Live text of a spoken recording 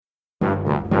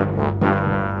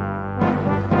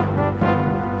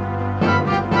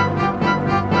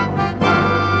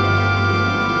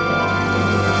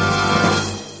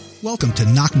welcome to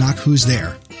Knock Knock Who's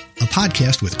There, a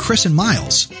podcast with Chris and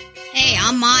Miles. Hey,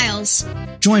 I'm Miles.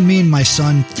 Join me and my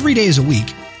son 3 days a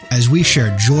week as we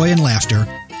share joy and laughter,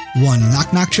 one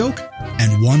knock-knock joke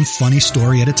and one funny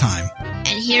story at a time.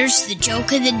 And here's the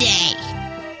joke of the day.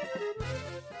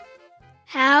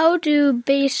 How do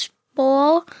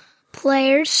baseball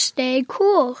players stay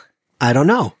cool? I don't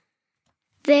know.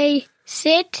 They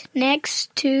sit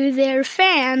next to their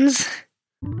fans.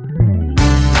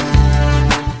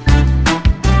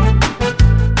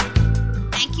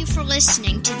 Thank you for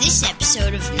listening to this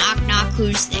episode of Knock Knock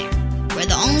Who's There, where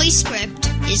the only script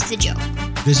is the joke.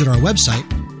 Visit our website,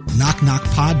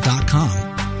 knockknockpod.com,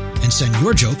 and send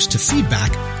your jokes to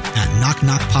feedback at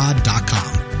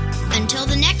knockknockpod.com. Until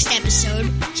the next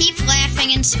episode, keep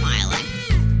laughing and smiling.